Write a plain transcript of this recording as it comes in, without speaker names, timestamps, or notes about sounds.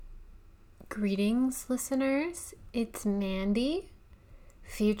Greetings, listeners. It's Mandy,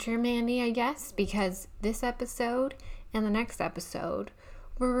 future Mandy, I guess, because this episode and the next episode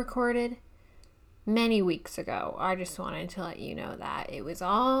were recorded many weeks ago. I just wanted to let you know that. It was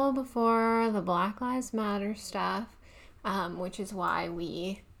all before the Black Lives Matter stuff, which is why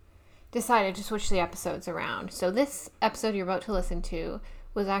we decided to switch the episodes around. So this episode you're about to listen to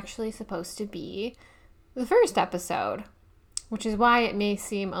was actually supposed to be the first episode, which is why it may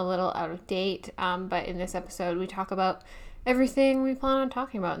seem a little out of date. But in this episode, we talk about everything we plan on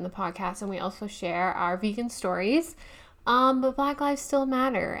talking about in the podcast, and we also share our vegan stories. But Black lives still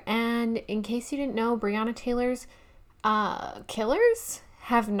matter. And in case you didn't know, Breonna Taylor's killers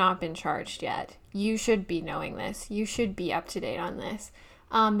have not been charged yet. You should be knowing this. You should be up to date on this.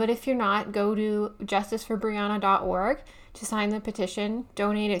 But if you're not, go to justiceforbreonna.org to sign the petition,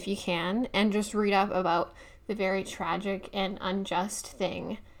 donate if you can, and just read up about the very tragic and unjust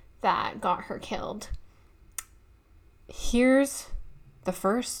thing that got her killed. Here's the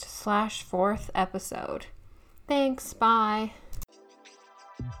 1st/4th episode. Thanks, bye.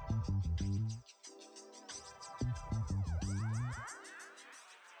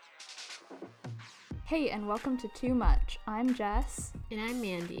 Hey, and welcome to Too Much. I'm Jess. And I'm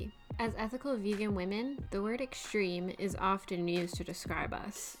Mandy. As ethical vegan women, the word extreme is often used to describe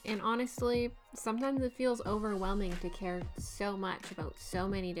us. And honestly, sometimes it feels overwhelming to care so much about so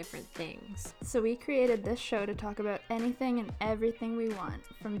many different things. So we created this show to talk about anything and everything we want,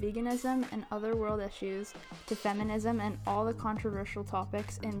 from veganism and other world issues to feminism and all the controversial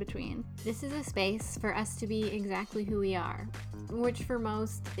topics in between. This is a space for us to be exactly who we are, which for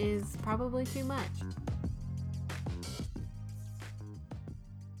most is probably too much.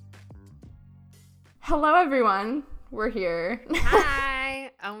 Hello, everyone. We're here.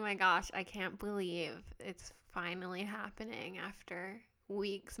 Hi! Oh my gosh, I can't believe it's finally happening after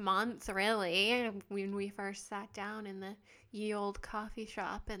weeks, months, really, when we first sat down in the ye old coffee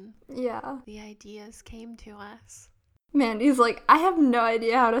shop and Yeah. the ideas came to us. Mandy's like, I have no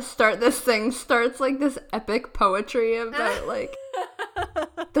idea how to start this thing. Starts like this epic poetry about like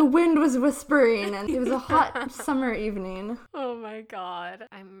the wind was whispering and it was a hot summer evening. Oh my god.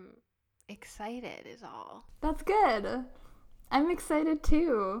 I'm excited is all. That's good. I'm excited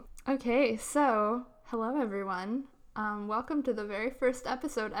too. Okay, so hello everyone. Welcome to the very first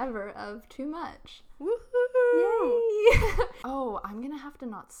episode ever of Too Much. Woohoo! Yay! Oh, I'm gonna have to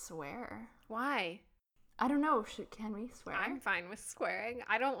not swear. Why? I don't know. Can we swear? I'm fine with swearing.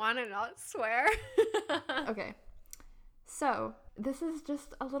 I don't want to not swear. Okay. So, this is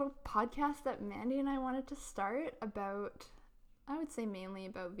just a little podcast that Mandy and I wanted to start about, I would say mainly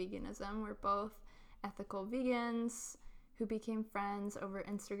about veganism. We're both ethical vegans who became friends over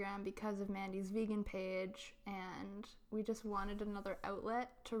Instagram because of Mandy's vegan page, and we just wanted another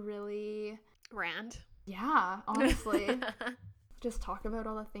outlet to really Rant. Yeah, honestly. Just talk about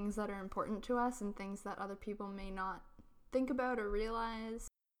all the things that are important to us and things that other people may not think about or realize.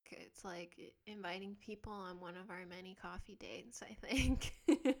 It's like inviting people on one of our many coffee dates, I think.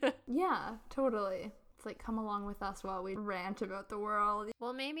 Yeah, totally. It's like, come along with us while we rant about the world.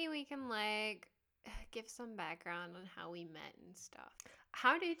 Well, maybe we can give some background on how we met and stuff.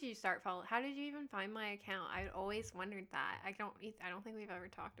 How did you start following? How did you even find my account? I always wondered that. I don't think we've ever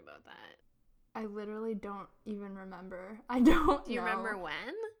talked about that. I literally don't even remember. I don't Do you know. remember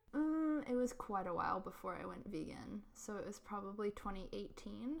when? It was quite a while before I went vegan. So it was probably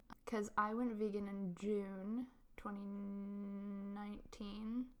 2018. Because I went vegan in June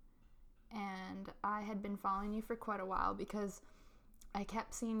 2019. And I had been following you for quite a while because I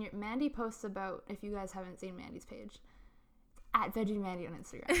kept seeing Mandy posts about, if you guys haven't seen Mandy's page, at Veggie Mandy on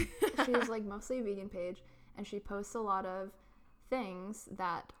Instagram. She is like mostly a vegan page, and she posts a lot of things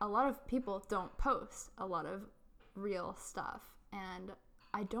that a lot of people don't post, a lot of real stuff. And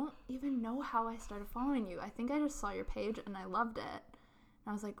I don't even know how I started following you. I think I just saw your page and I loved it. And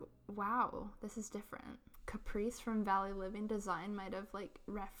I was like, wow, this is different. Caprice from Valley Living Design might have like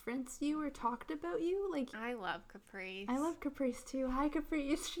referenced you or talked about you. Like, I love Caprice. I love Caprice too. Hi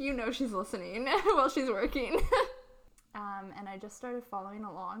Caprice. You know she's listening while she's working. And I just started following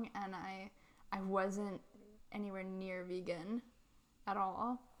along, and I wasn't anywhere near vegan at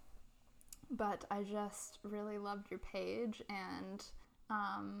all, but I just really loved your page, and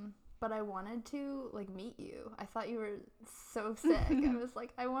but I wanted to like meet you. I thought you were so sick. I was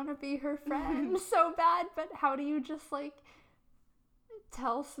like, I want to be her friend so bad, but how do you just like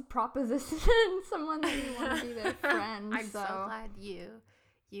proposition someone that you want to be their friend? I'm so glad you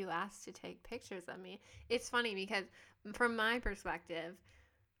asked to take pictures of me. It's funny because from my perspective,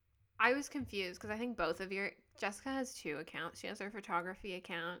 I was confused because I think both of your Jessica has two accounts. She has her photography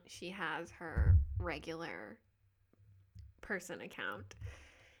account. She has her regular person account.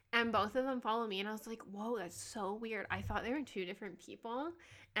 And both of them follow me. And I was like, whoa, that's so weird. I thought they were two different people.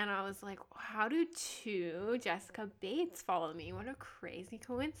 And I was like, how do two Jessica Bates follow me? What a crazy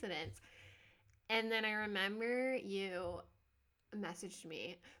coincidence. And then I remember you messaged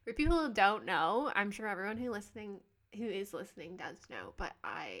me. For people who don't know, I'm sure everyone who is listening does know, but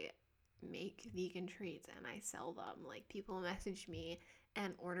I make vegan treats and I sell them. Like, people message me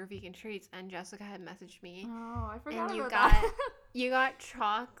and order vegan treats, and Jessica had messaged me. Oh, I forgot and about that. You got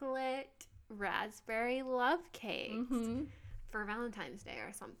chocolate raspberry love cakes for Valentine's Day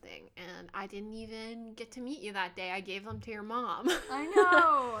or something, and I didn't even get to meet you that day. I gave them to your mom. I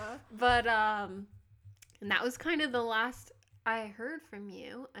know. But and that was kind of the last I heard from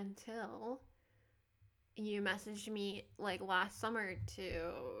you until you messaged me like last summer to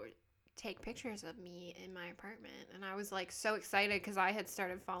take pictures of me in my apartment. And I was like so excited because I had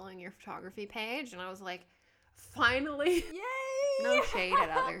started following your photography page, and I was like, finally. Yay! No shade at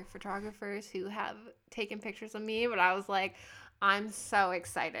other photographers who have taken pictures of me, but I was like, I'm so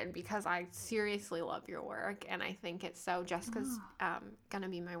excited because I seriously love your work, and I think it's so. Jessica's gonna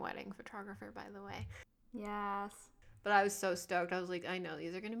be my wedding photographer, by the way. Yes. But I was so stoked. I was like, I know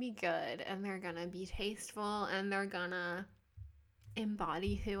these are gonna be good, and they're gonna be tasteful, and they're gonna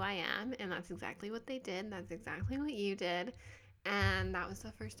embody who I am. And that's exactly what they did. That's exactly what you did. And that was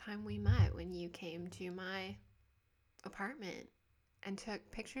the first time we met, when you came to my apartment and took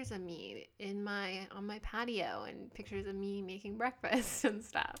pictures of me on my patio, and pictures of me making breakfast and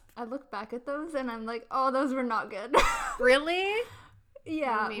stuff. I look back at those and I'm like, oh, those were not good. Really?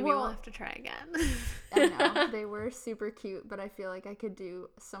 Yeah. Maybe we'll have to try again. I know. They were super cute, but I feel like I could do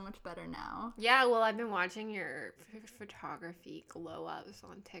so much better now. Yeah, well, I've been watching your photography glow-ups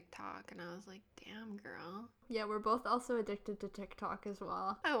on TikTok, and I was like, damn, girl. Yeah, we're both also addicted to TikTok as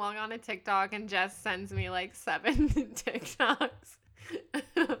well. I log on to TikTok, and Jess sends me like 7 TikToks.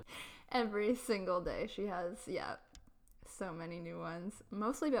 Every single day she has, so many new ones.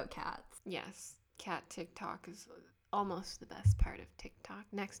 Mostly about cats. Yes, cat TikTok is almost the best part of TikTok,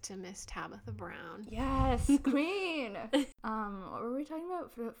 next to Miss Tabitha Brown. Yes, queen! What were we talking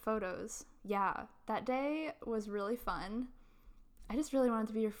about? Photos. Yeah, that day was really fun. I just really wanted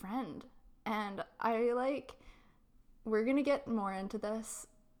to be your friend. And we're gonna get more into this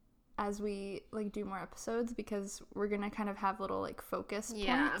as we do more episodes, because we're gonna kind of have little focus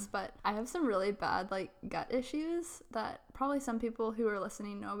points. But I have some really bad gut issues that probably some people who are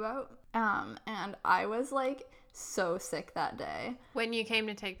listening know about. And I was so sick that day. When you came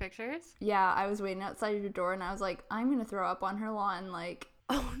to take pictures? Yeah, I was waiting outside your door, and I was like, I'm gonna throw up on her lawn.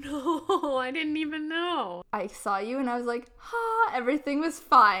 Oh no, I didn't even know. I saw you and I was like, everything was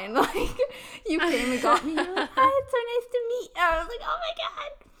fine. You came and got me. You're like, hi, it's so nice to meet you. I was like, oh my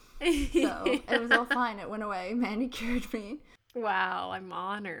god. So it was all fine. It went away. Mandy cured me. Wow, I'm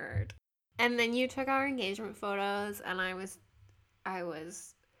honored. And then you took our engagement photos, and I was,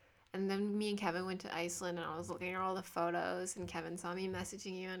 and then me and Kevin went to Iceland, and I was looking at all the photos, and Kevin saw me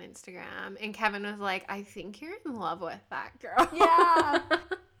messaging you on Instagram, and Kevin was like, I think you're in love with that girl. Yeah.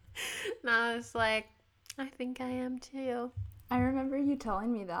 And I was like, I think I am too. I remember you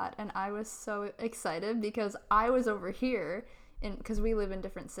telling me that, and I was so excited because I was over here, because we live in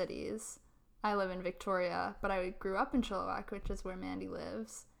different cities. I live in Victoria, but I grew up in Chilliwack, which is where Mandy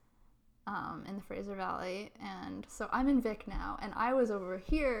lives. In the Fraser Valley, and so I'm in Vic now, and I was over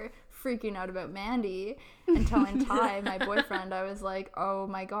here freaking out about Mandy and telling Ty, my boyfriend, I was like, oh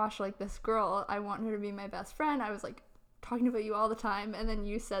my gosh, this girl, I want her to be my best friend. I was talking about you all the time, and then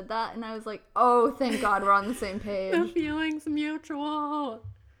you said that, and I was like, oh, thank God we're on the same page. The feeling's mutual.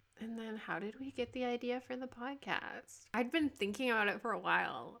 And then how did we get the idea for the podcast? I'd been thinking about it for a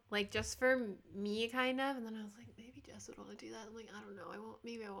while, just for me kind of, and then I was like, maybe Jess would want to do that. I'm like, I don't know,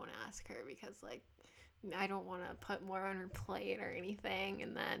 maybe I won't ask her, because I don't want to put more on her plate or anything.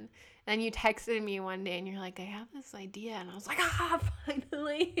 And then you texted me one day and you're like, I have this idea, and I was like,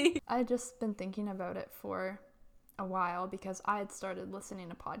 finally. I'd just been thinking about it for a while because I had started listening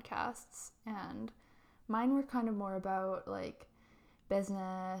to podcasts, and mine were kind of more about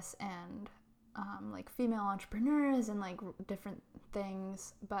business and female entrepreneurs and different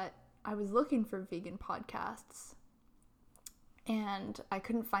things, but I was looking for vegan podcasts and I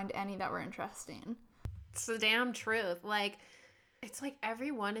couldn't find any that were interesting. It's the damn truth. It's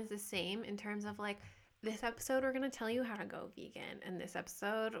everyone is the same in terms of this episode we're going to tell you how to go vegan, and this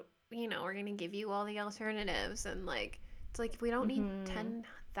episode, we're going to give you all the alternatives, and it's we don't need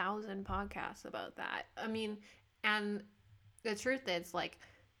 10,000 podcasts about that. I mean, and the truth is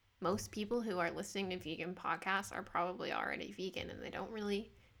most people who are listening to vegan podcasts are probably already vegan and they don't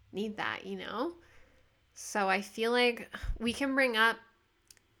really need that, you know? So I feel like we can bring up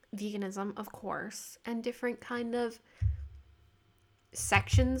veganism, of course, and different kind of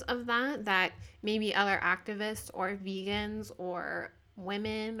sections of that maybe other activists or vegans or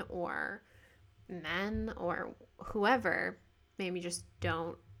women or men or whoever maybe just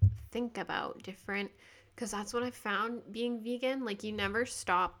don't think about different, because that's what I found being vegan. Like, you never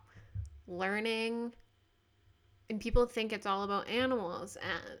stop learning, and people think it's all about animals,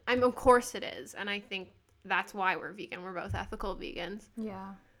 and of course it is, and I think that's why we're vegan. We're both ethical vegans.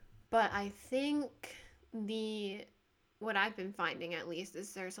 Yeah. But I think what I've been finding, at least,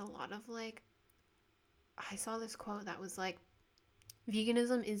 is there's a lot of like, I saw this quote that was like,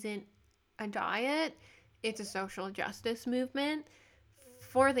 veganism isn't a diet, it's a social justice movement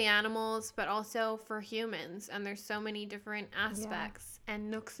for the animals, but also for humans. And there's so many different aspects and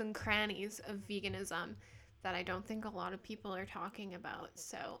nooks and crannies of veganism that I don't think a lot of people are talking about.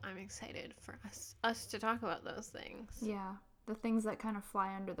 So I'm excited for us to talk about those things. Yeah. The things that kind of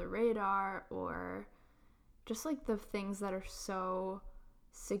fly under the radar, or just like the things that are so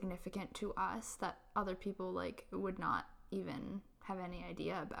significant to us that other people like would not even have any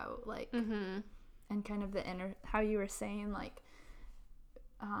idea about, like, and kind of the inner, how you were saying, like,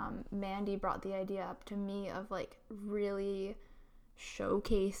 Mandy brought the idea up to me of like really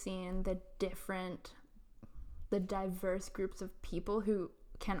showcasing the diverse groups of people who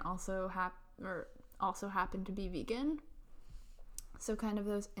can also happen to be vegan. So kind of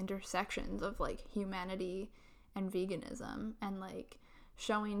those intersections of like humanity and veganism, and like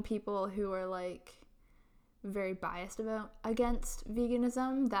showing people who are like very biased against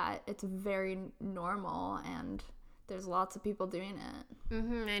veganism that it's very normal and there's lots of people doing it.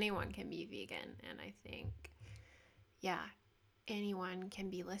 Anyone can be vegan, and I think, yeah, anyone can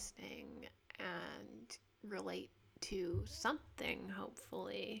be listening and relate to something,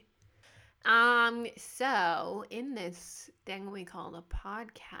 hopefully. So in this thing we call the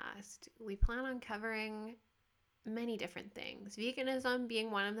podcast, we plan on covering many different things. Veganism being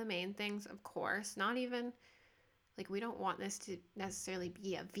one of the main things, of course. Not even, like, we don't want this to necessarily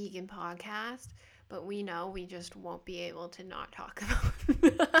be a vegan podcast, but we know we just won't be able to not talk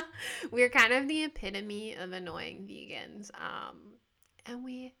about we're kind of the epitome of annoying vegans, and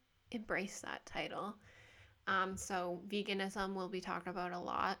we embrace that title. So veganism will be talked about a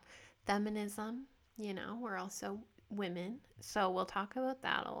lot. Feminism, we're also women, so we'll talk about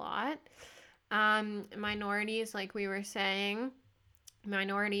that a lot. Minorities, like we were saying,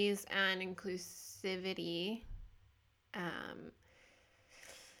 minorities and inclusivity,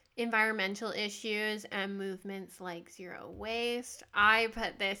 environmental issues and movements like zero waste. I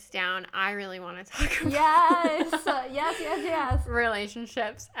put this down. I really want to talk about yes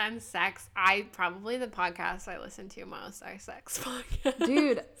relationships and sex. Probably the podcast I listen to most are sex podcasts.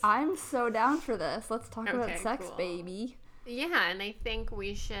 Dude, I'm so down for this. Let's talk about sex, cool. Baby. Yeah, and I think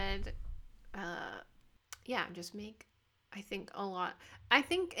we should just make, I think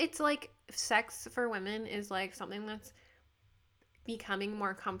it's like sex for women is like something that's becoming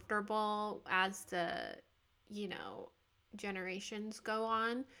more comfortable as the generations go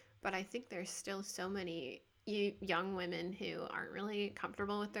on, but I think there's still so many young women who aren't really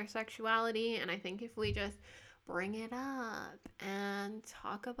comfortable with their sexuality, and I think if we just bring it up and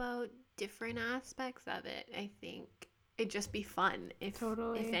talk about different aspects of it, I think it'd just be fun if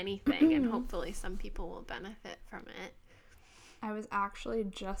anything, and hopefully some people will benefit from it. I was actually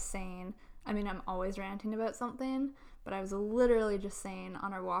just saying, I mean, I'm always ranting about something, but I was literally just saying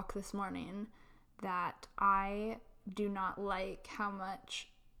on our walk this morning that I do not like how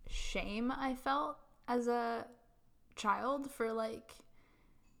much shame I felt as a child for, like,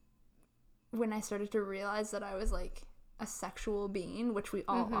 when I started to realize that I was, like, a sexual being, which we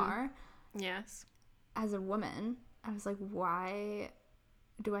all are. Yes. As a woman, I was like, why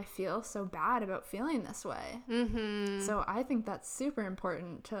do I feel so bad about feeling this way? So I think that's super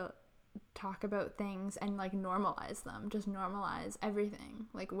important to talk about things and like normalize them. Just normalize everything,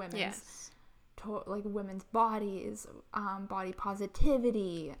 like women's women's bodies, body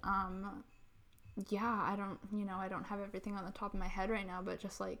positivity. I don't have everything on the top of my head right now, but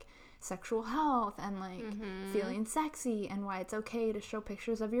just like sexual health and like feeling sexy and why it's okay to show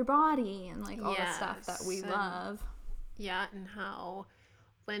pictures of your body and like all the stuff that we love. Yeah, and how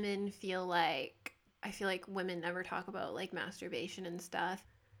women feel like, I feel like women never talk about like masturbation and stuff.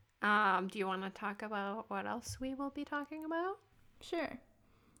 Do you want to talk about what else we will be talking about? Sure.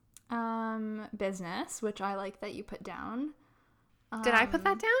 Business, which I like that you put down. Did I put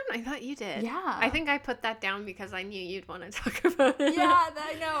that down? I thought you did. Yeah. I think I put that down because I knew you'd want to talk about it. Yeah,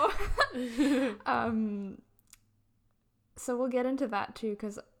 I know. So we'll get into that too,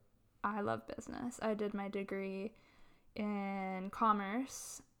 because I love business. I did my degree in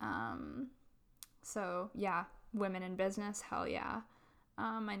commerce. So yeah, women in business, hell yeah.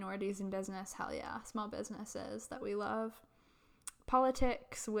 Minorities in business, hell yeah. Small businesses that we love.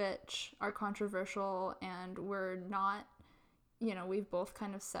 Politics, which are controversial, and we're not, we've both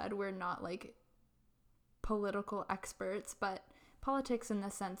kind of said we're not like political experts, but politics in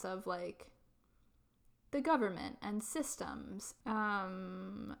the sense of like the government and systems,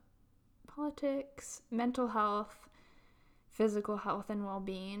 politics, mental health, physical health and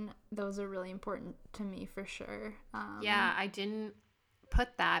well-being, those are really important to me for sure. Yeah, I didn't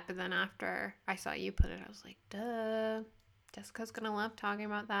put that, but then after I saw you put it, I was like, duh, Jessica's gonna love talking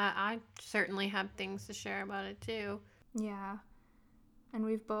about that. I certainly have things to share about it too. Yeah. And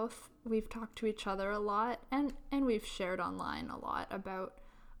we've talked to each other a lot, and we've shared online a lot about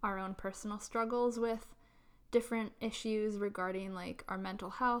our own personal struggles with different issues regarding like our mental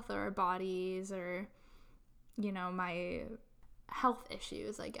health or our bodies, or my health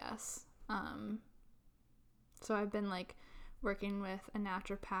issues, I guess. So I've been like working with a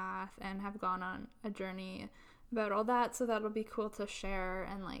naturopath and have gone on a journey about all that, so that'll be cool to share.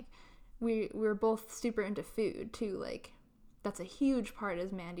 And like we're both super into food too, like that's a huge part.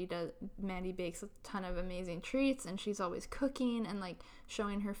 As Mandy bakes a ton of amazing treats, and she's always cooking and like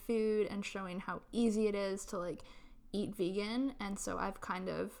showing her food and showing how easy it is to like eat vegan. And so I've kind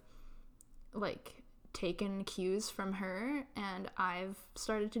of like taken cues from her, and I've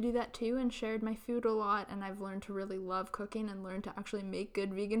started to do that too and shared my food a lot, and I've learned to really love cooking and learned to actually make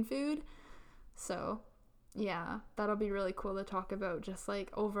good vegan food. So yeah, that'll be really cool to talk about, just like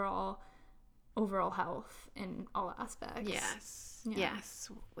overall health in all aspects.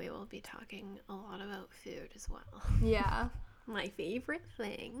 Yes, we will be talking a lot about food as well. Yeah. My favorite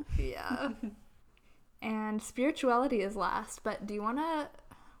thing. Yeah. And spirituality is last, but do you want to,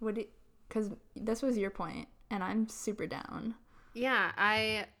 because this was your point, and I'm super down. Yeah,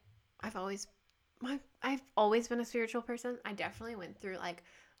 I've always been a spiritual person. I definitely went through like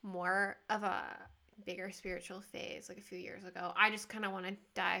more of a bigger spiritual phase like a few years ago. I just kind of want to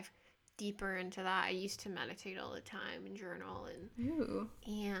dive deeper into that. I used to meditate all the time and journal,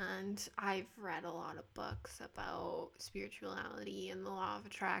 and I've read a lot of books about spirituality and the law of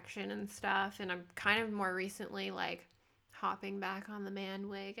attraction and stuff, and I'm kind of more recently like hopping back on the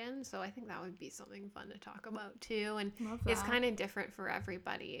bandwagon, so I think that would be something fun to talk about too. And it's kind of different for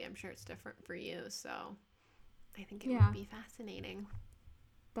everybody. I'm sure it's different for you, so I think it would be fascinating.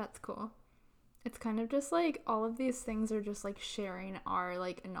 That's cool. It's kind of just like all of these things are just like sharing our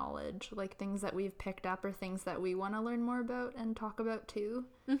like knowledge, like things that we've picked up or things that we want to learn more about and talk about too.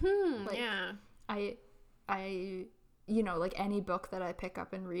 Like, yeah. I like any book that I pick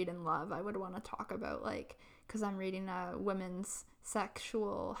up and read and love, I would want to talk about, like, because I'm reading a women's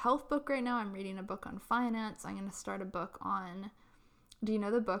sexual health book right now. I'm reading a book on finance. I'm going to start a book on, do you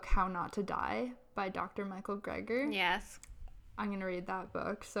know the book How Not to Die by Dr. Michael Greger? Yes. I'm going to read that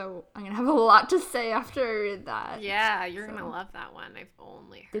book, so I'm going to have a lot to say after I read that. Yeah, you're going to love that one. I've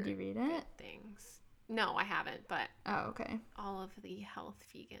only heard Did you read it? Things. No, I haven't, but oh, okay. All of the health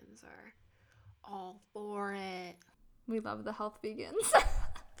vegans are all for it. We love the health vegans.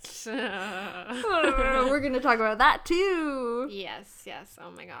 We're going to talk about that too. Yes.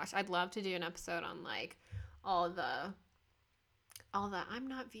 Oh my gosh. I'd love to do an episode on like all the I'm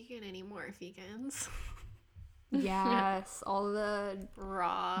not vegan anymore vegans. Yes, all the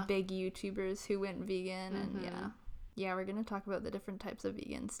raw big YouTubers who went vegan. And yeah, we're going to talk about the different types of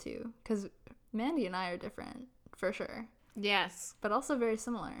vegans too, because Mandy and I are different for sure. Yes. But also very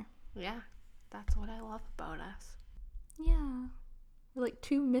similar. Yeah. That's what I love about us. Yeah. We're like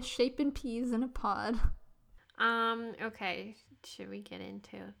two misshapen peas in a pod. Okay. Should we get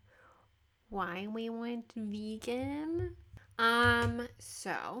into why we went vegan?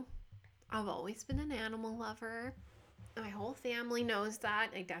 So I've always been an animal lover. My whole family knows that.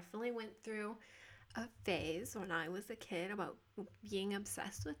 I definitely went through a phase when I was a kid about being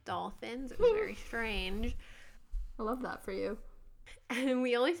obsessed with dolphins. It was very strange. I love that for you. And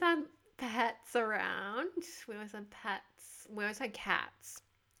we always had pets around. We always had pets. We always had cats.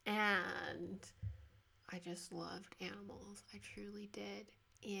 And I just loved animals. I truly did.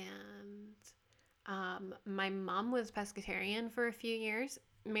 And my mom was pescatarian for a few years,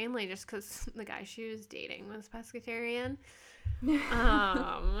 mainly just because the guy she was dating was pescatarian.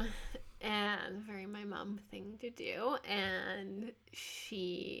 And very my mom thing to do. And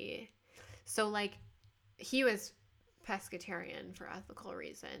he was pescatarian for ethical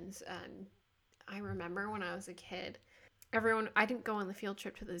reasons. And I remember when I was a kid, I didn't go on the field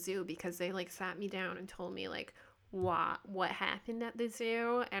trip to the zoo because they like sat me down and told me like what happened at the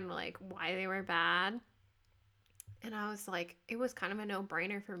zoo and like why they were bad. And I was like, it was kind of a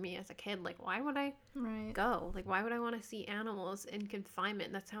no-brainer for me as a kid. Like, why would I go? Like, why would I want to see animals in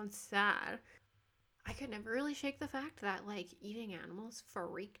confinement? That sounds sad. I could never really shake the fact that, like, eating animals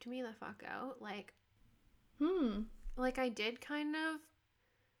freaked me the fuck out. Like, like, I did kind of...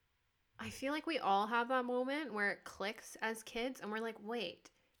 I feel like we all have that moment where it clicks as kids and we're like,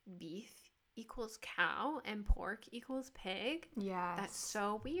 wait, beef equals cow and pork equals pig? Yeah. That's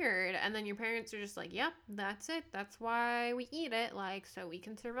so weird. And then your parents are just like, yep, that's it. That's why we eat it, like, so we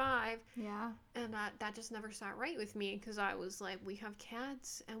can survive. Yeah. And that just never sat right with me because I was like, we have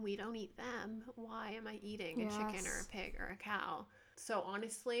cats and we don't eat them. Why am I eating a chicken or a pig or a cow? So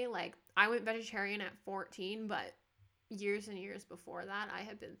honestly, like, I went vegetarian at 14, but years and years before that, I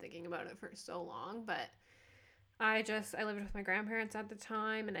had been thinking about it for so long, but I lived with my grandparents at the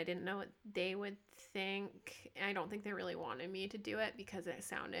time and I didn't know what they would think. I don't think they really wanted me to do it because it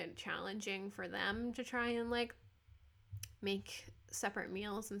sounded challenging for them to try and like make separate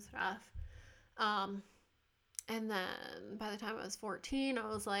meals and stuff. And then by the time I was 14, I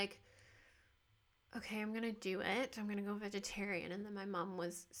was like, okay, I'm going to do it. I'm going to go vegetarian. And then my mom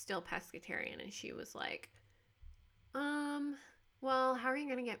was still pescatarian and she was like, well, how are you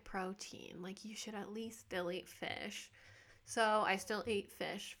going to get protein? Like, you should at least still eat fish. So I still ate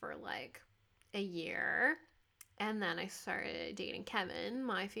fish for like a year. And then I started dating Kevin,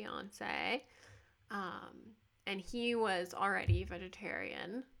 my fiance. And he was already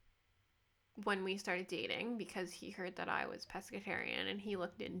vegetarian when we started dating because he heard that I was pescatarian and he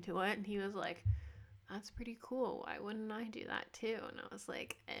looked into it and he was like, that's pretty cool. Why wouldn't I do that too? And I was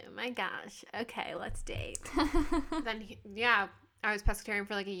like, oh my gosh, okay, let's date. Then, I was pescatarian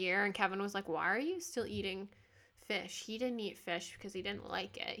for like a year and Kevin was like, why are you still eating fish? He didn't eat fish because he didn't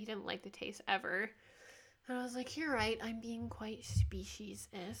like it. He didn't like the taste ever. And I was like, you're right. I'm being quite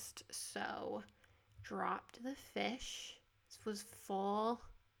speciesist. So dropped the fish. This was full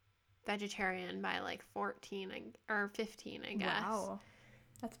vegetarian by like 14 or 15, I guess. Wow.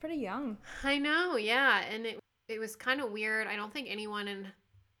 That's pretty young. I know, yeah. And it was kind of weird. I don't think anyone in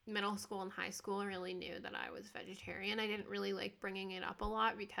middle school and high school really knew that I was vegetarian. I didn't really like bringing it up a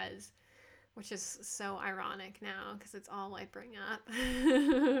lot which is so ironic now because it's all I bring up.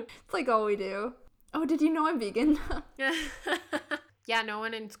 It's like all we do. Oh, did you know I'm vegan? Yeah, no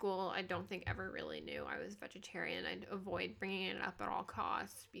one in school, I don't think, ever really knew I was vegetarian. I'd avoid bringing it up at all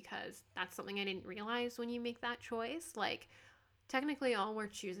costs because that's something I didn't realize when you make that choice. Like, technically all we're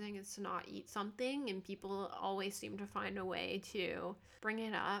choosing is to not eat something, and people always seem to find a way to bring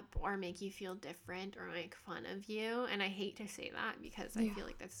it up or make you feel different or make fun of you. And I hate to say that because I feel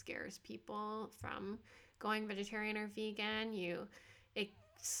like that scares people from going vegetarian or vegan. It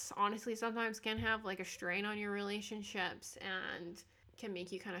honestly sometimes can have like a strain on your relationships and can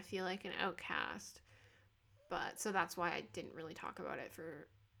make you kind of feel like an outcast. But so that's why I didn't really talk about it for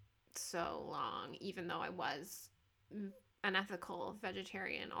so long, even though I was an ethical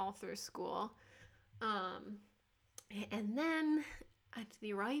vegetarian all through school. And then at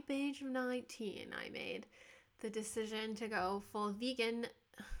the ripe age of 19, I made the decision to go full vegan.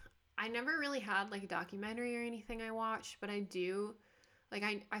 I never really had like a documentary or anything I watched, but I do, like,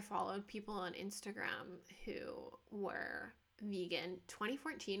 I followed people on Instagram who were vegan.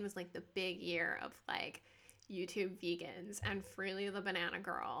 2014 was like the big year of like YouTube vegans and Freely the Banana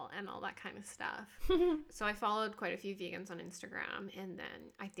Girl and all that kind of stuff. So I followed quite a few vegans on Instagram, and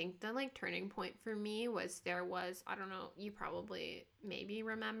then I think the like turning point for me was I don't know, you probably maybe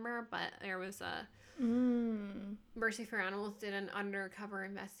remember, but there was a Mercy for Animals did an undercover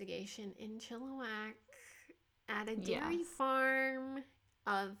investigation in Chilliwack at a dairy farm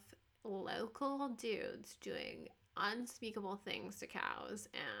of local dudes doing unspeakable things to cows,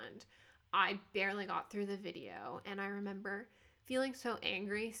 and I barely got through the video, and I remember feeling so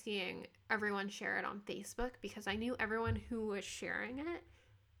angry seeing everyone share it on Facebook because I knew everyone who was sharing it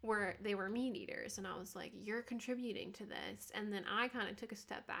they were meat eaters, and I was like, you're contributing to this. And then I kind of took a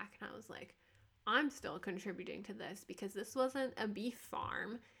step back and I was like, I'm still contributing to this because this wasn't a beef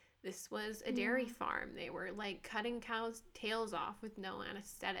farm. This was a dairy farm. They were like cutting cows' tails off with no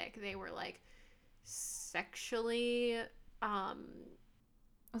anesthetic. They were like sexually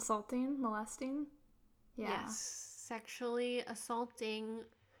assaulting, molesting? Yeah. Yes, sexually assaulting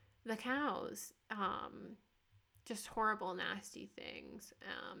the cows. Just horrible, nasty things.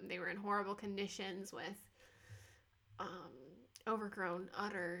 They were in horrible conditions with overgrown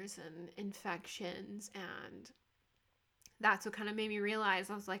udders and infections, and that's what kind of made me realize,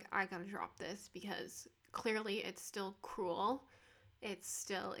 I was like, I gotta drop this because clearly it's still cruel. It's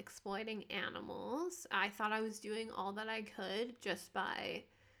still exploiting animals. I thought I was doing all that I could just by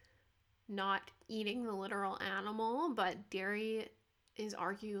not eating the literal animal, but dairy is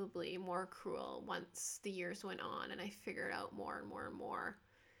arguably more cruel once the years went on and I figured out more and more and more.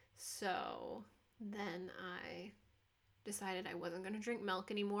 So then I decided I wasn't going to drink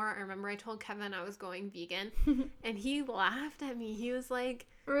milk anymore. I remember I told Kevin I was going vegan and he laughed at me. He was like,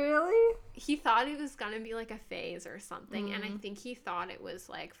 really? He thought it was going to be like a phase or something. And I think he thought it was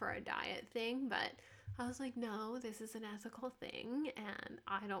like for a diet thing. But I was like, no, this is an ethical thing. And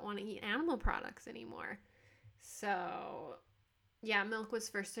I don't want to eat animal products anymore. So yeah, milk was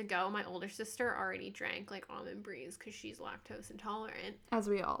first to go. My older sister already drank like almond breeze because she's lactose intolerant. As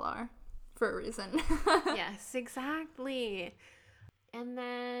we all are. For a reason. Yes, exactly. And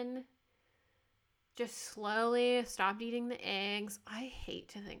then just slowly stopped eating the eggs. I hate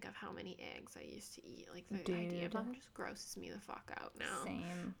to think of how many eggs I used to eat. Like, the idea of them just grosses me the fuck out now.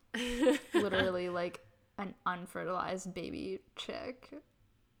 Same. Literally like an unfertilized baby chick.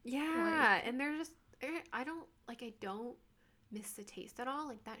 Yeah, like, and they're just, I don't miss the taste at all.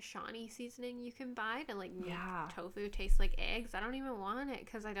 Like that Shawnee seasoning you can buy to like make tofu taste like eggs. I don't even want it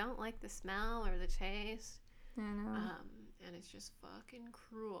because I don't like the smell or the taste. I know. And it's just fucking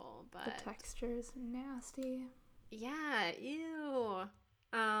cruel. But the texture is nasty. Yeah, ew.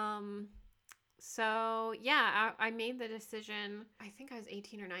 So yeah, I made the decision. I think I was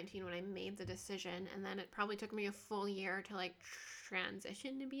 18 or 19 when I made the decision, and then it probably took me a full year to like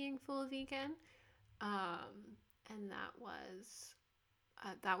transition to being full vegan. And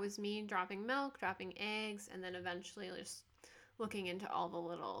that was me dropping milk, dropping eggs, and then eventually just looking into all the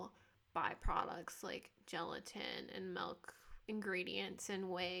little byproducts like gelatin and milk ingredients and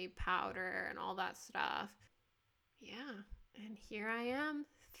whey powder and all that stuff. Yeah, and here I am,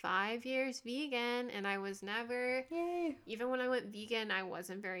 5 years vegan, and I was never, yay, even when I went vegan, I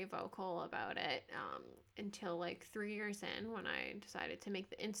wasn't very vocal about it until like 3 years in when I decided to make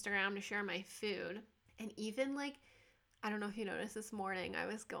the Instagram to share my food. And even like, I don't know if you noticed this morning, I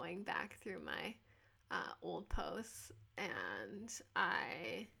was going back through my old posts and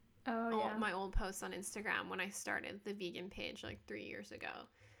my old posts on Instagram when I started the vegan page like 3 years ago.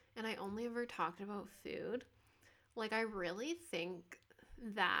 And I only ever talked about food. Like, I really think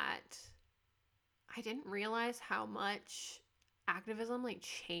that I didn't realize how much activism like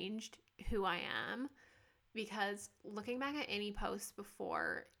changed who I am, because looking back at any posts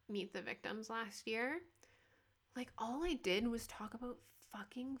before Meet the Victims last year, like all I did was talk about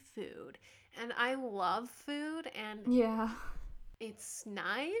fucking food. And I love food and yeah, it's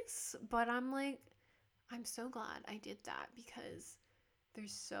nice, but I'm like, I'm so glad I did that because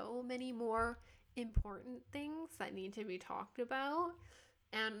there's so many more important things that need to be talked about.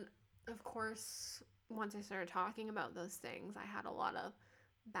 And of course, once I started talking about those things, I had a lot of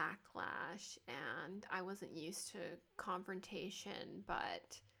backlash and I wasn't used to confrontation,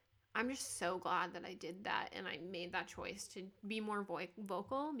 but I'm just so glad that I did that and I made that choice to be more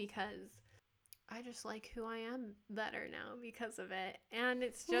vocal because I just like who I am better now because of it. And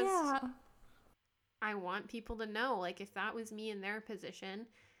it's just, I want people to know, like, if that was me in their position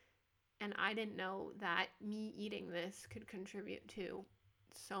and I didn't know that me eating this could contribute to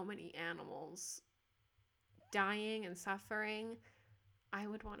so many animals dying and suffering, I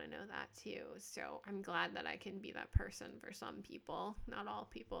would want to know that too. So I'm glad that I can be that person for some people. Not all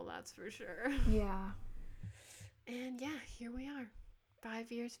people, that's for sure. Yeah. And yeah, here we are.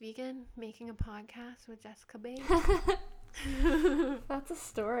 5 years vegan, making a podcast with Jessica Bates. That's a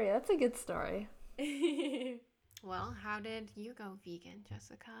story. That's a good story. Well, how did you go vegan,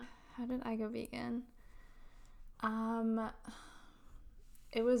 Jessica? How did I go vegan?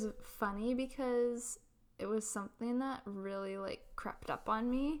 It was funny because it was something that really like crept up on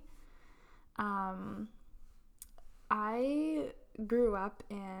me. I grew up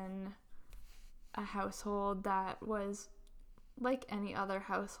in a household that was like any other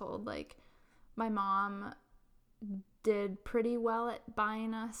household. Like, my mom did pretty well at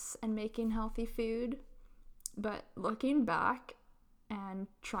buying us and making healthy food, but looking back and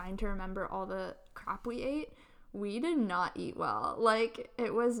trying to remember all the crap we ate, we did not eat well. Like,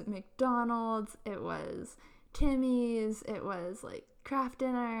 it was McDonald's, it was Timmy's, it was like Kraft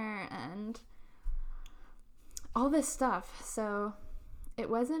Dinner and all this stuff. So it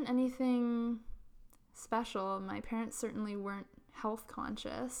wasn't anything special. My parents certainly weren't health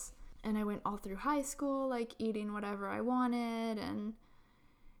conscious. And I went all through high school, like, eating whatever I wanted, and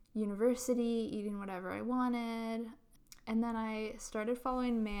university, eating whatever I wanted. And then I started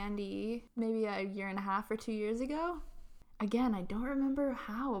following Mandy maybe a year and a half or 2 years ago. again, I don't remember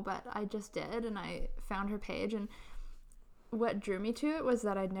how, but I just did, and I found her page, and what drew me to it was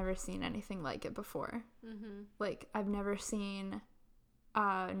that I'd never seen anything like it before. Mm-hmm. Like, I've never seen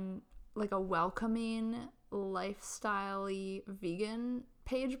like a welcoming, lifestyle-y vegan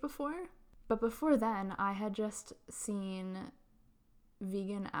page before. But before then, I had just seen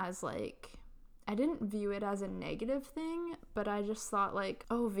vegan as like, I didn't view it as a negative thing, but I just thought like,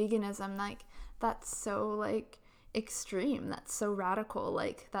 oh, veganism, like, that's so like extreme, that's so radical,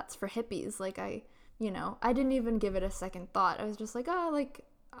 like, that's for hippies. Like, I didn't even give it a second thought. I was just like, oh, like,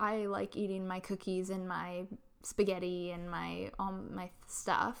 I like eating my cookies and my spaghetti and my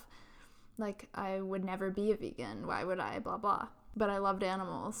stuff. Like, I would never be a vegan. Why would I? Blah, blah. But I loved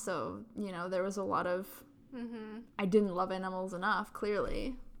animals, so, there was a lot of... Mm-hmm. I didn't love animals enough,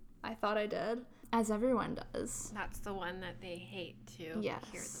 clearly. I thought I did. As everyone does. That's the one that they hate to hear the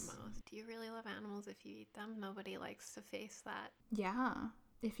Yes. most. Do you really love animals if you eat them? Nobody likes to face that. Yeah.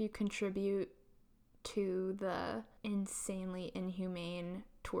 If you contribute to the insanely inhumane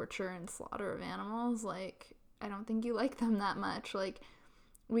torture and slaughter of animals, like, I don't think you like them that much. Like,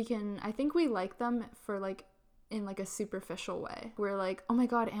 I think we like them for, like, in, like, a superficial way. We're like, oh my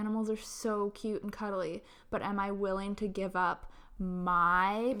god, animals are so cute and cuddly, but am I willing to give up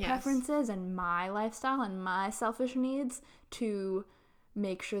my preferences and my lifestyle and my selfish needs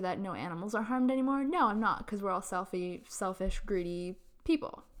make sure that no animals are harmed anymore? No, I'm not, because we're all selfish, greedy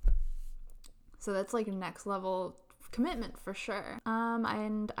people. So that's like a next level commitment for sure.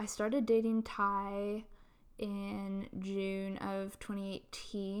 And I started dating Ty in June of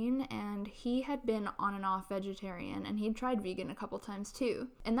 2018, and he had been on and off vegetarian, and he'd tried vegan a couple times too.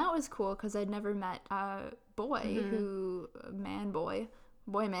 And that was cool because I'd never met a boy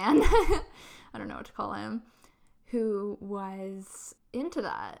boy man, I don't know what to call him, who was into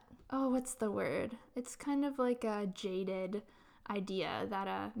that. Oh, what's the word? It's kind of like a jaded idea that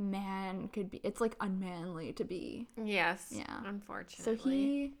a man could be. It's like unmanly to be. Yes. Yeah. Unfortunately. So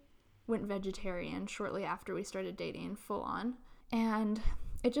he went vegetarian shortly after we started dating full on. And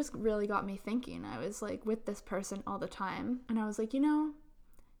it just really got me thinking. I was like with this person all the time. And I was like,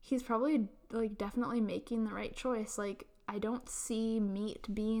 he's probably like definitely making the right choice. Like, I don't see meat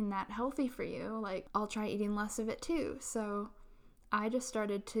being that healthy for you. Like, I'll try eating less of it too. So I just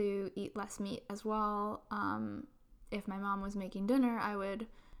started to eat less meat as well. If my mom was making dinner, I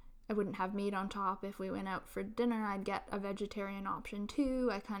wouldn't have meat on top. If we went out for dinner, I'd get a vegetarian option too.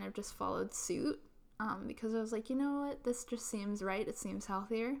 I kind of just followed suit because I was like, you know what, this just seems right. It seems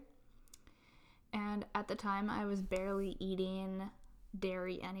healthier. And at the time, I was barely eating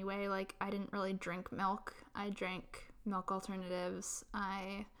dairy anyway. Like, I didn't really drink milk. I drank milk alternatives.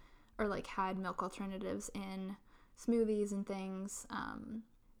 Had milk alternatives in smoothies and things.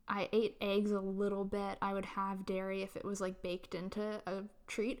 I ate eggs a little bit. I would have dairy if it was like baked into a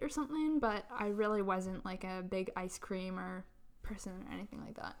treat or something, but I really wasn't like a big ice cream or person or anything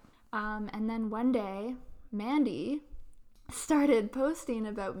like that. And then one day, Mandy started posting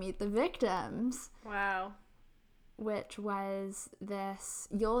about Meet the Victims. Wow. Which was this,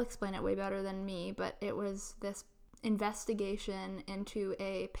 you'll explain it way better than me, but it was this investigation into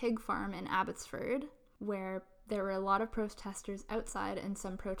a pig farm in Abbotsford where there were a lot of protesters outside, and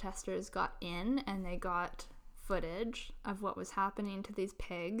some protesters got in and they got footage of what was happening to these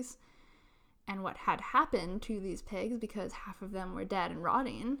pigs and what had happened to these pigs, because half of them were dead and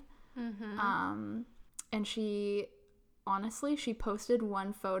rotting. Mm-hmm. And she posted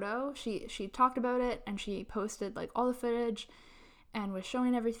one photo. She talked about it, and she posted like all the footage and was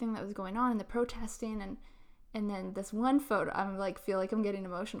showing everything that was going on in the protesting, and then this one photo, I'm like, feel like I'm getting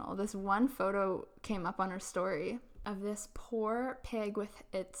emotional. This one photo came up on her story of this poor pig with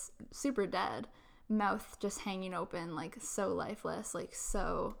its super dead mouth just hanging open, like so lifeless, like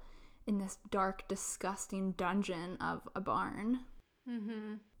so in this dark, disgusting dungeon of a barn.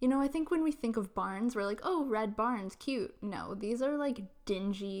 Mm-hmm. I think when we think of barns, we're like, oh, red barns, cute. No, these are like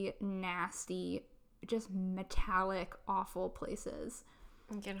dingy, nasty, just metallic, awful places.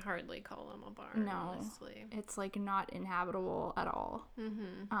 You can hardly call them a barn, honestly. It's like not inhabitable at all.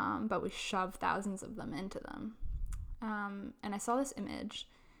 Mm-hmm. But we shove thousands of them into them. And I saw this image,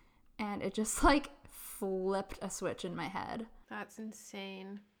 and it just like flipped a switch in my head. That's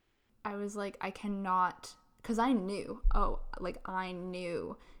insane. I was like, I cannot, because I knew,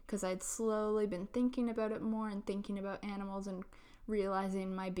 because I'd slowly been thinking about it more and thinking about animals and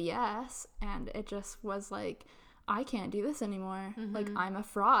realizing my BS, and it just was like, I can't do this anymore. Mm-hmm. Like, I'm a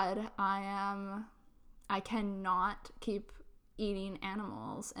fraud. I cannot keep eating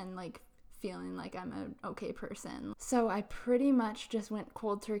animals and like feeling like I'm an okay person. So I pretty much just went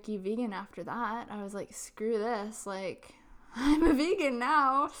cold turkey vegan after that. I was like, screw this. Like, I'm a vegan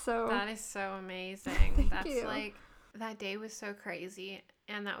now, so. That is so amazing. That's you. like, that day was so crazy.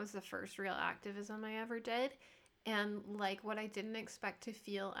 And that was the first real activism I ever did. And like, what I didn't expect to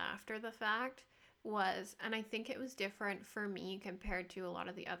feel after the fact was, and I think it was different for me compared to a lot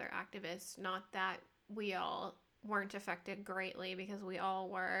of the other activists, not that we all weren't affected greatly, because we all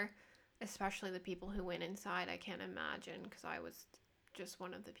were, especially the people who went inside. I can't imagine, because I was just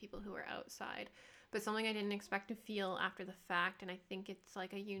one of the people who were outside. But something I didn't expect to feel after the fact, and I think it's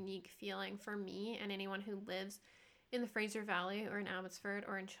like a unique feeling for me and anyone who lives in the Fraser Valley or in Abbotsford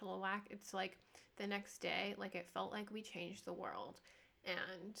or in Chilliwack, it's like the next day, like it felt like we changed the world.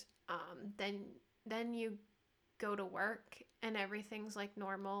 And then you go to work and everything's like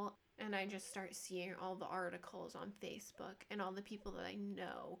normal, and I just start seeing all the articles on Facebook and all the people that I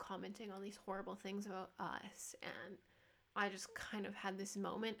know commenting on these horrible things about us, and I just kind of had this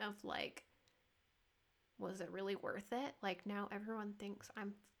moment of like, was it really worth it? Like, now everyone thinks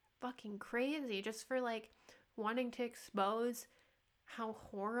I'm fucking crazy just for like wanting to expose how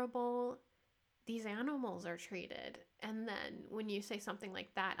horrible these animals are treated. And then when you say something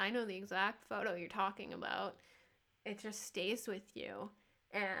like that, I know the exact photo you're talking about. It just stays with you.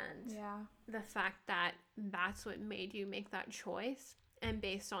 And the fact that that's what made you make that choice, and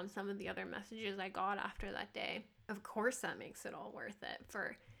based on some of the other messages I got after that day, of course that makes it all worth it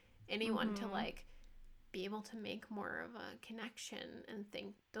for anyone to like be able to make more of a connection and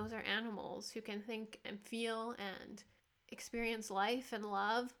think those are animals who can think and feel and experience life and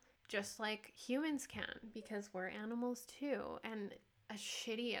love just like humans can, because we're animals too. And as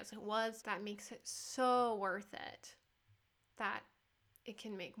shitty as it was, that makes it so worth it that it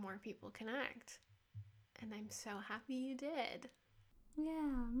can make more people connect. And I'm so happy you did.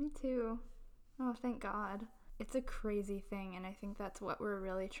 Yeah, me too. Oh, thank God. It's a crazy thing, and I think that's what we're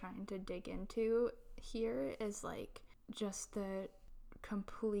really trying to dig into here, is like just the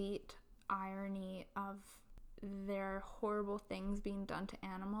complete irony of their horrible things being done to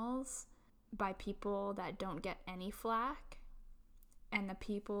animals by people that don't get any flack, and the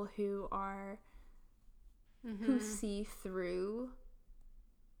people who are who see through,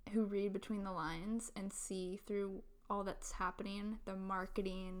 who read between the lines and see through all that's happening, the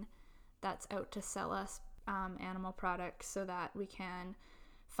marketing that's out to sell us animal products so that we can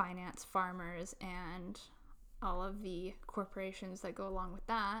finance farmers and all of the corporations that go along with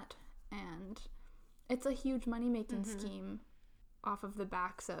that. And it's a huge money-making scheme off of the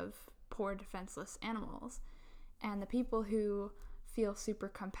backs of poor defenseless animals. And the people who feel super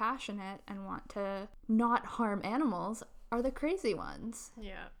compassionate and want to not harm animals are the crazy ones.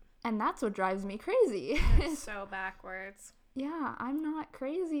 Yeah. And that's what drives me crazy. It's so backwards. Yeah, I'm not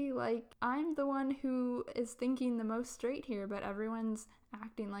crazy. Like, I'm the one who is thinking the most straight here, but everyone's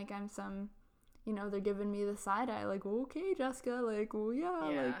acting like I'm some, you know, they're giving me the side eye, like, okay, Jessica, like, well, yeah,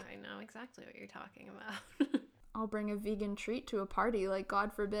 like, I know exactly what you're talking about. I'll bring a vegan treat to a party. Like,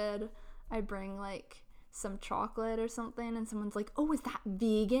 God forbid I bring, like, some chocolate or something, and someone's like, oh, is that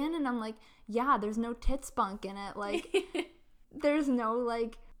vegan? And I'm like, yeah, there's no tit spunk in it. Like, there's no,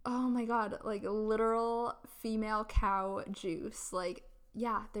 like, oh my God, like literal female cow juice. Like,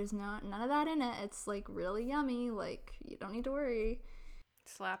 yeah, there's none of that in it. It's like really yummy. Like, you don't need to worry.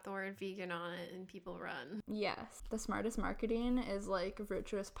 Slap the word vegan on it and people run. Yes. The smartest marketing is like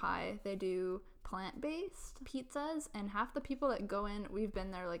Virtuous Pie. They do plant-based pizzas, and half the people that go in, we've been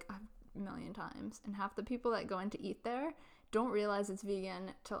there like a million times, and half the people that go in to eat there don't realize it's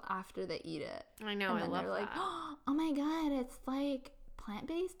vegan till after they eat it. I know, and then I love they're like, that. oh my God, it's like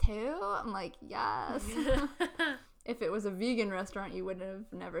plant-based too? I'm like, yes. If it was a vegan restaurant, you would have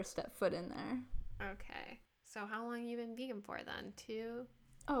never stepped foot in there. Okay. So how long have you been vegan for then?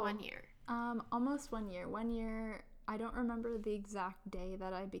 1 year? Almost 1 year. 1 year, I don't remember the exact day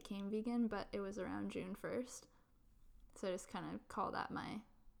that I became vegan, but it was around June 1st. So I just kind of call that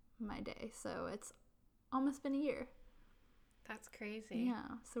my day. So it's almost been a year. That's crazy.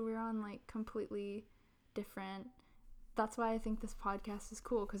 Yeah. So we're on like completely different. That's why I think this podcast is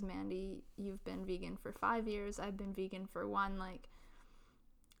cool, because Mandy, you've been vegan for 5 years. I've been vegan for 1, like,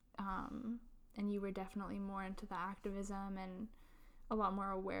 and you were definitely more into the activism and a lot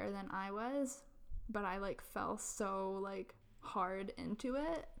more aware than I was, but I like fell so like hard into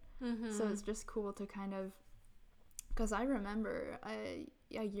it. So it's just cool to kind of, because I remember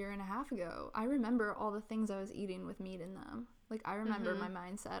a year and a half ago, I remember all the things I was eating with meat in them. Like, I remember my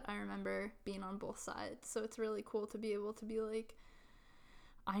mindset. I remember being on both sides. So it's really cool to be able to be like,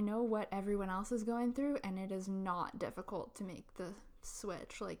 I know what everyone else is going through, and it is not difficult to make the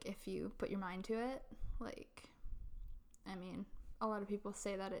switch. Like, if you put your mind to it, like, I mean, a lot of people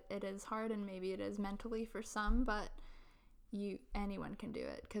say that it is hard, and maybe it is mentally for some, but anyone can do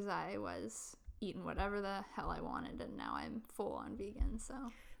it, because I was eating whatever the hell I wanted, and now I'm full on vegan. So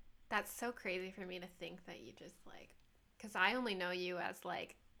that's so crazy for me to think that you just like, because I only know you as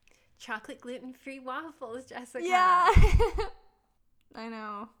like chocolate gluten-free waffles, Jessica. Yeah. I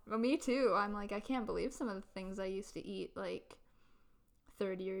know. Well, me too. I'm like, I can't believe some of the things I used to eat like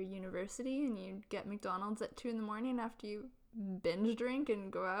third year university, and you get McDonald's at 2 a.m. after you binge drink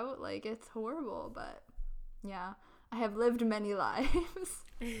and go out. Like, it's horrible, but yeah, I have lived many lives.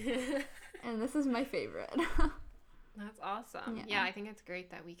 And this is my favorite. That's awesome. Yeah, I think it's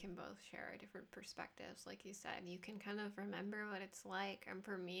great that we can both share our different perspectives. Like you said, you can kind of remember what it's like. And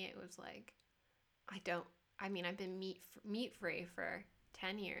for me, it was like, I've been meat free for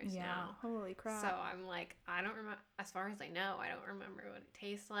 10 years now. Holy crap. So I'm like, I don't remember, as far as I know, I don't remember what it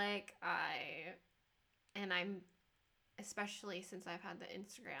tastes like. I'm, especially since I've had the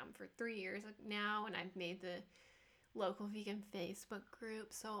Instagram for 3 years now, and I've made the local vegan Facebook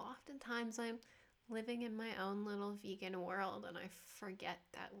group. So oftentimes I'm living in my own little vegan world, and I forget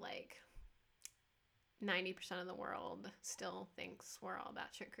that like 90% of the world still thinks we're all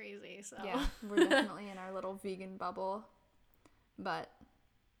batshit crazy. So yeah, we're definitely in our little vegan bubble, but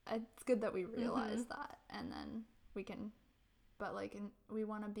it's good that we realize that, and then we can, but like, we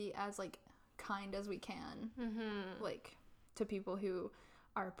want to be as like kind as we can, like to people who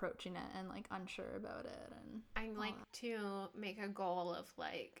are approaching it and like unsure about it. And I like to make a goal of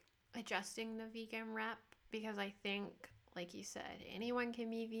like adjusting the vegan rep, because I think, like you said, anyone can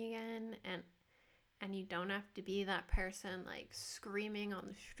be vegan, and you don't have to be that person like screaming on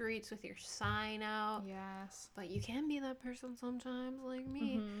the streets with your sign out. Yes. But you can be that person sometimes, like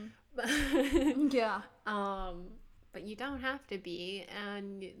me. Yeah. But you don't have to be,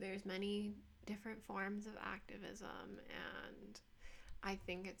 and there's many different forms of activism, and I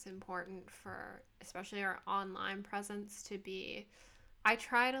think it's important for especially our online presence to be, I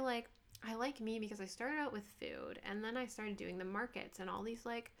like me, because I started out with food, and then I started doing the markets, and all these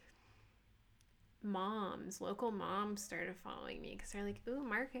like local moms started following me because they're like, ooh,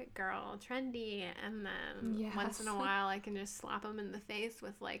 market girl, trendy. And then once in a while I can just slap them in the face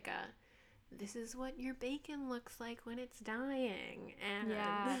with like this is what your bacon looks like when it's dying. And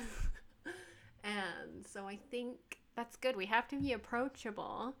and so I think that's good. We have to be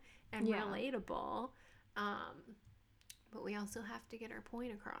approachable and relatable, but we also have to get our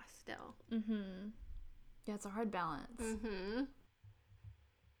point across still. Yeah, it's a hard balance.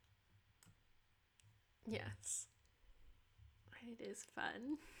 Yes. It is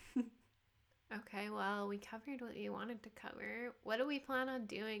fun. Okay, well, we covered what we wanted to cover. What do we plan on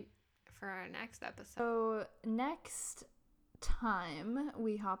doing for our next episode? So next time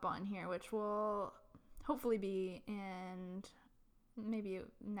we hop on here, which will hopefully be in maybe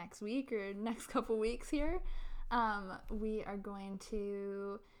next week or next couple weeks here, we are going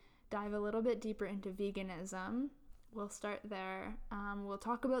to dive a little bit deeper into veganism. We'll start there. We'll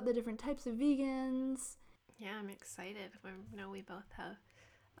talk about the different types of vegans. Yeah, I'm excited. I know we both have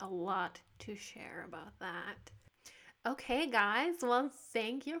a lot to share about that. Okay, guys. Well,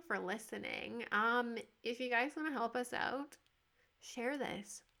 thank you for listening. If you guys want to help us out, share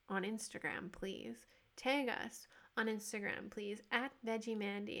this on Instagram, please. Tag us on Instagram, please, at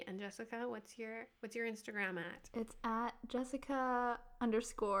VeggieMandy. And Jessica, what's your Instagram at? It's at Jessica_Bate,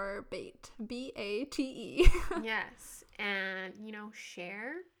 BATE. Yes, and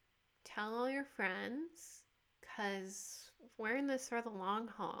share, tell all your friends, because we're in this for the long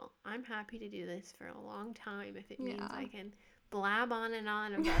haul. I'm happy to do this for a long time if it means I can blab on and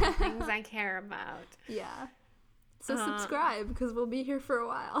on about the things I care about. Yeah. So subscribe, because we'll be here for a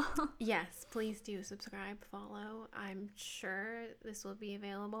while. Yes, please do subscribe, follow. I'm sure this will be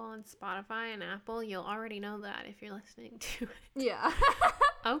available on Spotify and Apple. You'll already know that if you're listening to it. Yeah.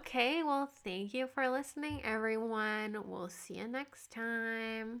 Okay, well, thank you for listening, everyone. We'll see you next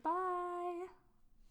time. Bye.